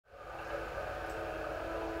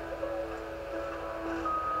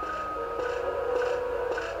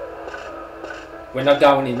We're not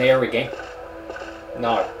going in there again.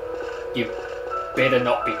 No. You better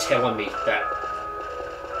not be telling me that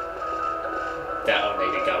I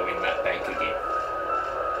need to go in that bank again.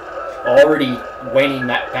 I already went in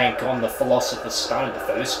that bank on the Philosopher's Stone the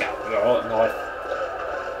first go, right? And I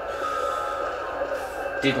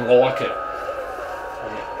didn't like it.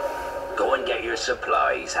 Yeah. Go and get your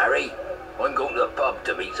supplies, Harry. I'm going to the pub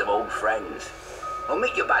to meet some old friends. I'll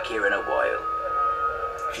meet you back here in a while.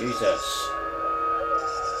 Jesus.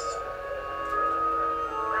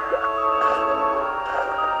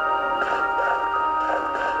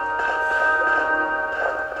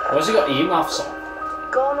 Why's he got earmuffs on?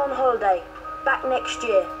 Gone on holiday. Back next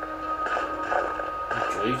year.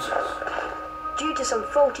 Oh, Jesus. Due to some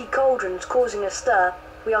faulty cauldrons causing a stir,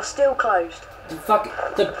 we are still closed.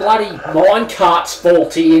 The bloody minecart's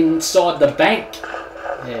faulty inside the bank.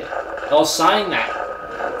 Yeah, I was saying that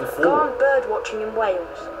before. Gone bird watching in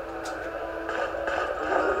Wales.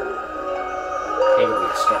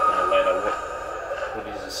 Heavily stopping a letter. What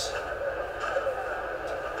is this?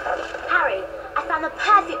 Harry, I found the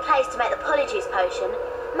perfect place to make the polyjuice potion.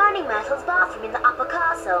 Moaning Myrtle's bathroom in the upper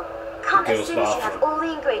castle. Come as soon as you have all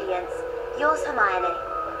the ingredients. Yours, Hermione.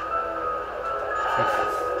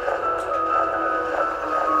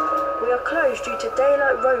 We are closed due to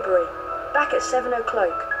daylight robbery. Back at 7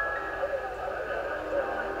 o'clock.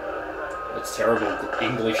 That's terrible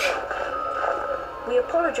English. We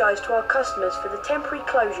apologise to our customers for the temporary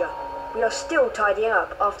closure. We are still tidying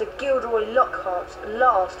up after Gilderoy Lockhart's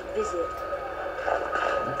last visit.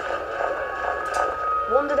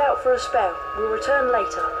 Wandered out for a spell. We'll return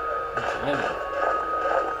later.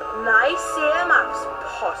 Nice earmuffs,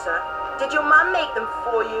 Potter. Did your mum make them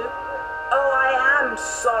for you? Oh, I am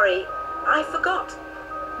sorry. I forgot.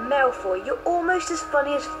 Malfoy, you're almost as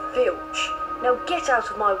funny as Filch. Now get out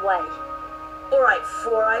of my way. All right,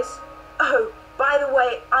 Four Eyes. Oh, by the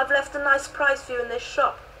way, I've left a nice surprise for you in this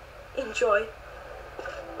shop. Enjoy.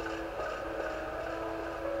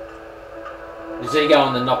 Is he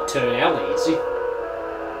going the Nocturne Alley, is he?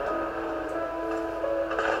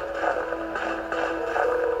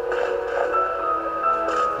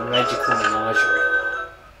 The Magical Menagerie.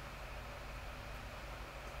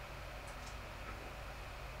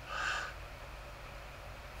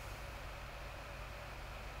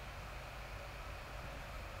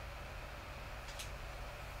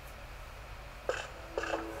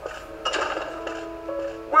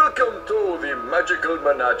 Welcome to the Magical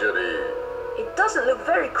Menagerie. It doesn't look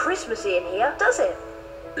very Christmassy in here, does it?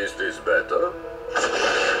 Is this better?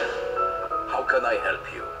 How can I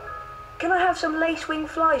help you? Can I have some lace-wing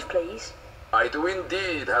flies, please? I do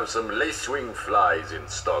indeed have some lacewing flies in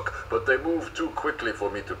stock, but they move too quickly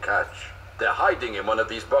for me to catch. They're hiding in one of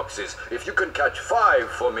these boxes. If you can catch 5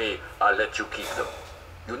 for me, I'll let you keep them.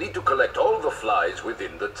 You need to collect all the flies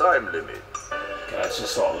within the time limit. Okay, it's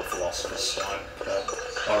just like the Philosopher's Stone.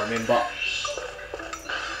 I remember.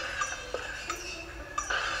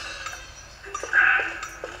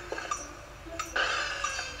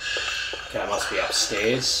 Okay, it must be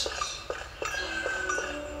upstairs.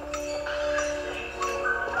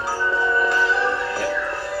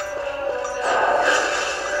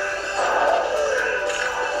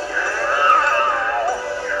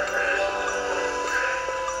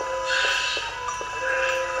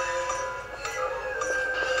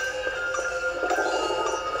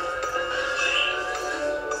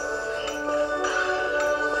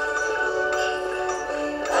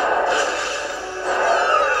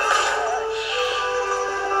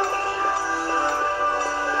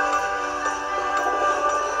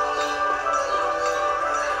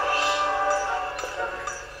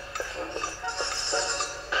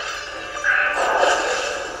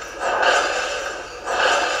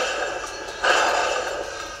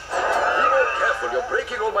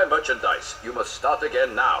 Merchandise. You must start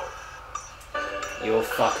again now. You're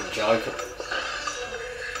fucking joking.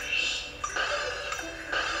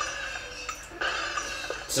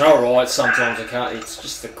 It's alright sometimes, I can't. It's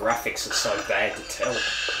just the graphics are so bad to tell.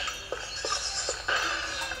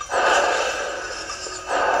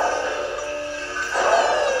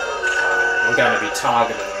 I'm going to be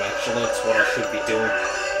targeting them actually, that's what I should be doing.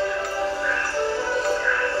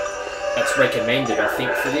 That's recommended, I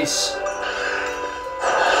think, for this.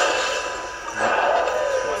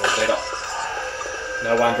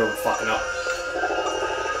 No wonder I'm fucking up.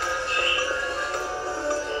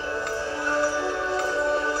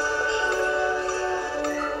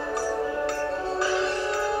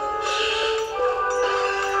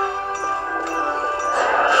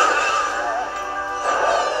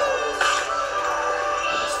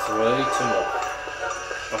 There's 3, 2 more.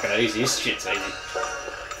 Fucking easy, this shit's easy.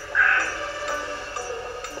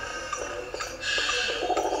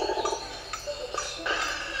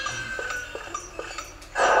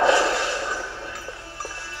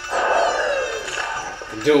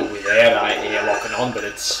 can do it without air locking on, but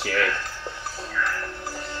it's, yeah.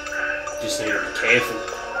 Just need to be careful.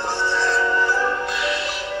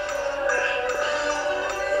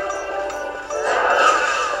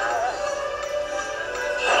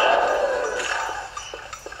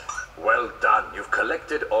 Well done. You've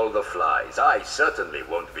collected all the flies. I certainly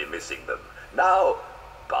won't be missing them. Now,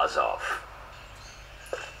 buzz off.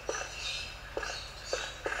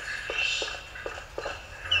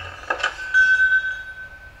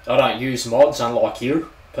 I don't use mods, unlike you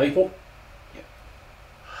people. Yep.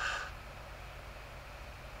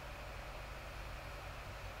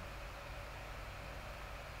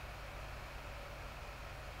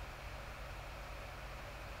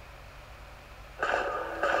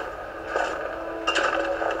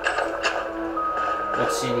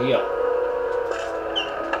 What's in here?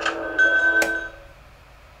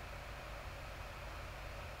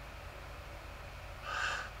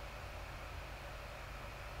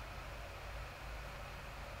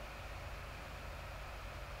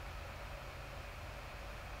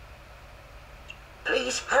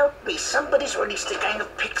 Please help me. Somebody's released a gang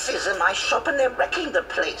of pixies in my shop and they're wrecking the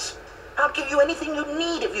place. I'll give you anything you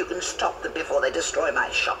need if you can stop them before they destroy my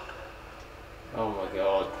shop. Oh my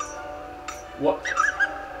god. What?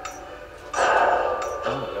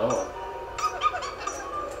 Oh my god.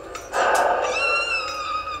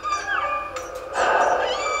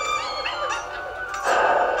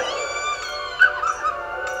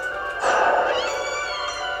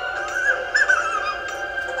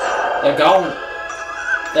 They're going.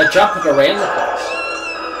 They're jumping around the place.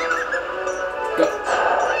 Go.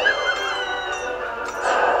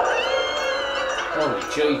 Holy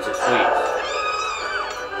Jesus, please.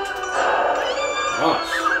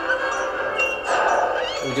 Nice.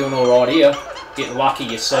 We're doing alright here. Getting lucky,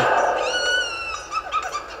 you see.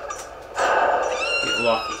 Getting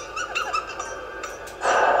lucky.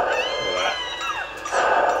 Look at that.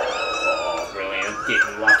 Oh, brilliant.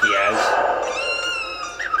 Getting lucky as.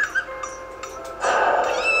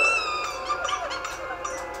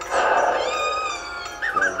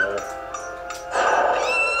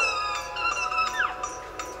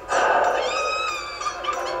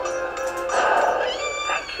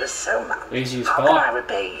 So much. Easy as How can I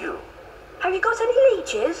repay you? Have you got any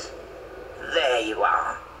leeches? There you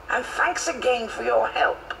are. And thanks again for your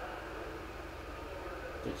help.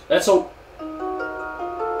 That's all.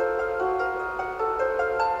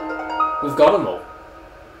 We've got them all.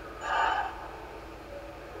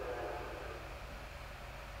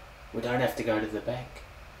 We don't have to go to the bank.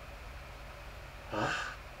 Huh?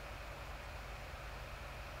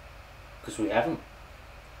 Because we haven't.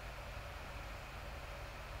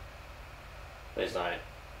 There's no...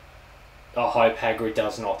 I hope Hagrid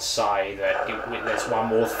does not say that there's one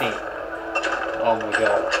more thing. Oh my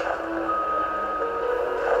god.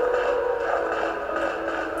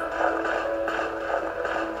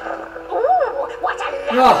 Ooh, what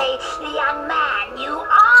a lovely young man you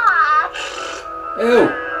are! Ew!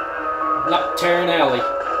 Nocturne Alley.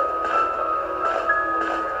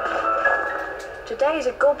 Today is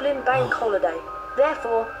a Goblin Bank holiday.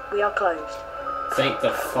 Therefore, we are closed. Thank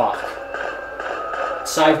the fuck.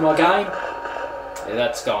 Save my game? Yeah,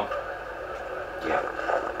 that's gone. Yeah.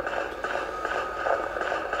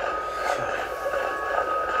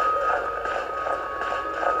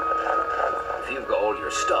 If you've got all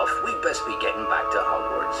your stuff, we'd best be getting back to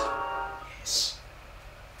Hogwarts. Yes.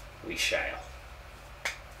 We shall.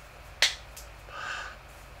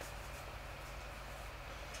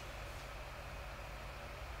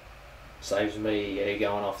 Saves me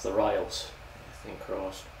going off the rails. Thank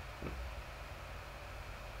Christ.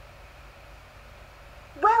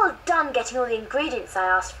 Well done getting all the ingredients I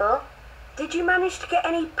asked for. Did you manage to get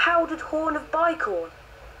any powdered horn of bicorn?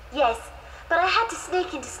 Yes, but I had to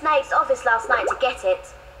sneak into Snape's office last night to get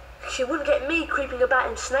it. She wouldn't get me creeping about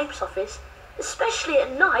in Snape's office, especially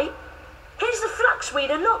at night. Here's the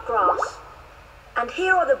flaxweed and knotgrass. And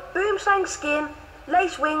here are the boomslang skin,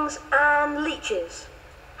 lace wings, and leeches.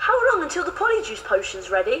 How long until the polyjuice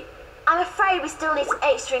potion's ready? I'm afraid we still need some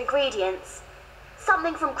extra ingredients.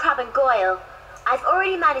 Something from Crab and Goyle. I've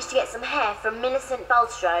already managed to get some hair from Millicent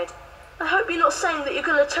Bulstrode. I hope you're not saying that you're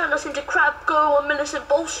going to turn us into Crab, Goyle, or Millicent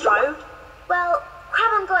Bulstrode. Well,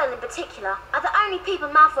 Crab and Goyle in particular are the only people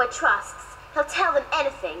Malfoy trusts. He'll tell them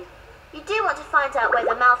anything. You do want to find out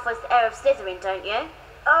whether Malfoy's the heir of Slytherin, don't you?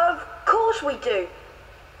 Of course we do.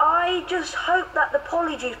 I just hope that the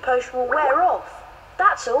polyjuice potion will wear off.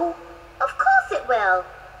 That's all. Of course it will.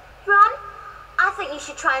 Ron, I think you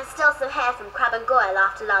should try and steal some hair from Crab and Goyle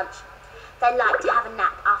after lunch. They like to have a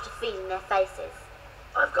nap after feeding their faces.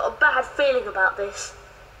 I've got a bad feeling about this.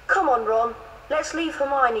 Come on, Ron. Let's leave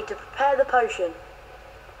Hermione to prepare the potion.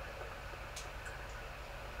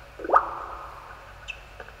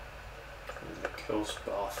 The girls'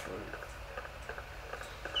 bathroom.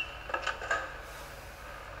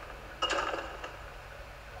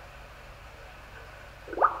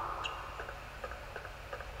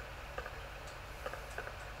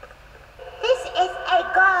 This is a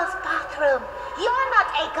girl's bathroom. You're not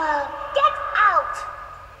a girl. Get out!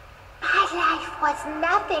 My life was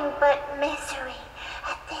nothing but misery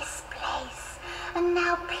at this place. And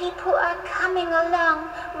now people are coming along,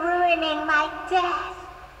 ruining my death.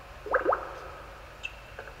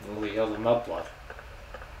 All the other mudblood.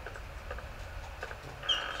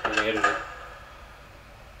 So they edited.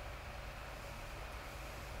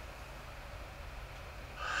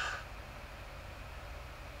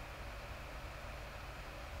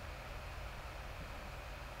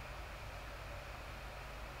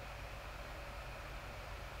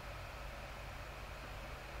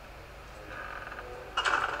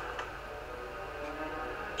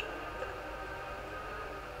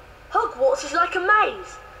 Hogwarts is like a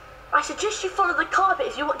maze. I suggest you follow the carpet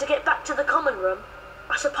if you want to get back to the common room.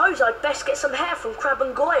 I suppose I'd best get some hair from Crabbe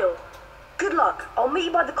and Goyle. Good luck. I'll meet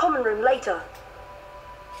you by the common room later.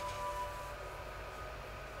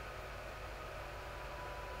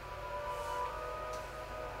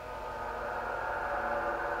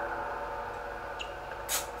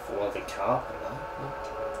 Follow the carpet, huh?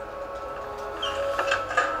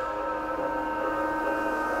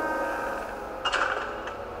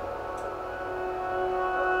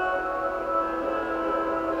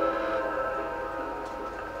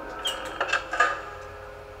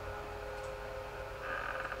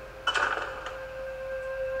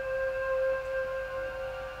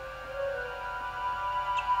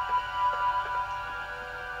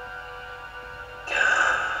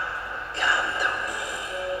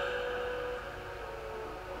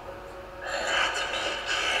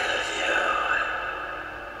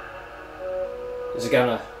 Is it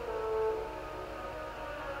gonna...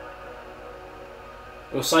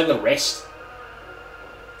 We'll save the rest.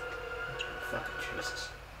 Fucking Jesus.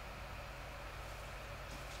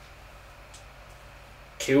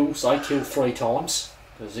 Kills, I kill 3 times.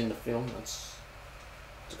 Because in the film, it's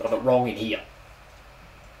got it wrong in here.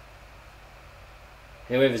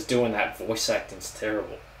 Whoever's doing that voice acting's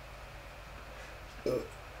terrible.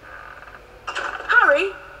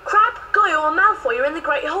 Harry, Crabbe, Goyle and Malfoy are in the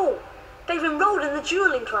Great Hall. They've enrolled in the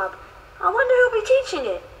dueling club. I wonder who'll be teaching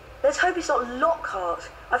it. Let's hope it's not Lockhart.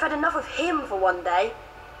 I've had enough of him for one day.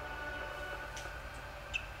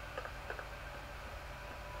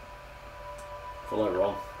 Follow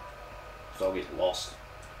Ron. So I'll get lost.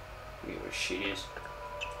 Look at where shit is.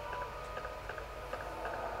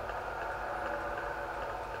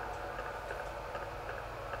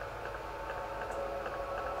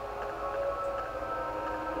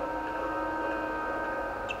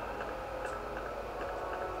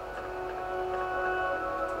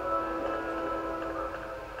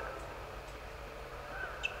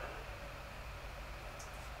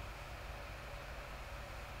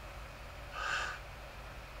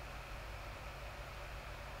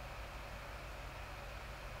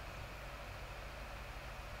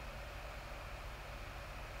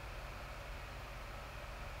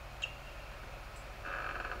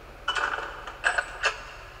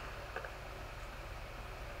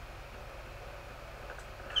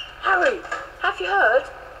 Harry, have you heard?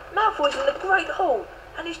 Malfoy's in the Great Hall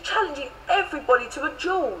and he's challenging everybody to a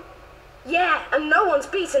duel. Yeah, and no one's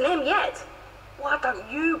beaten him yet. Why don't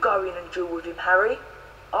you go in and duel with him, Harry?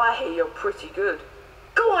 I hear you're pretty good.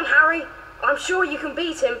 Go on, Harry. I'm sure you can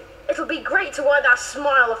beat him. It'll be great to wipe that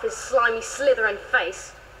smile off his slimy Slytherin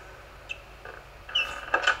face.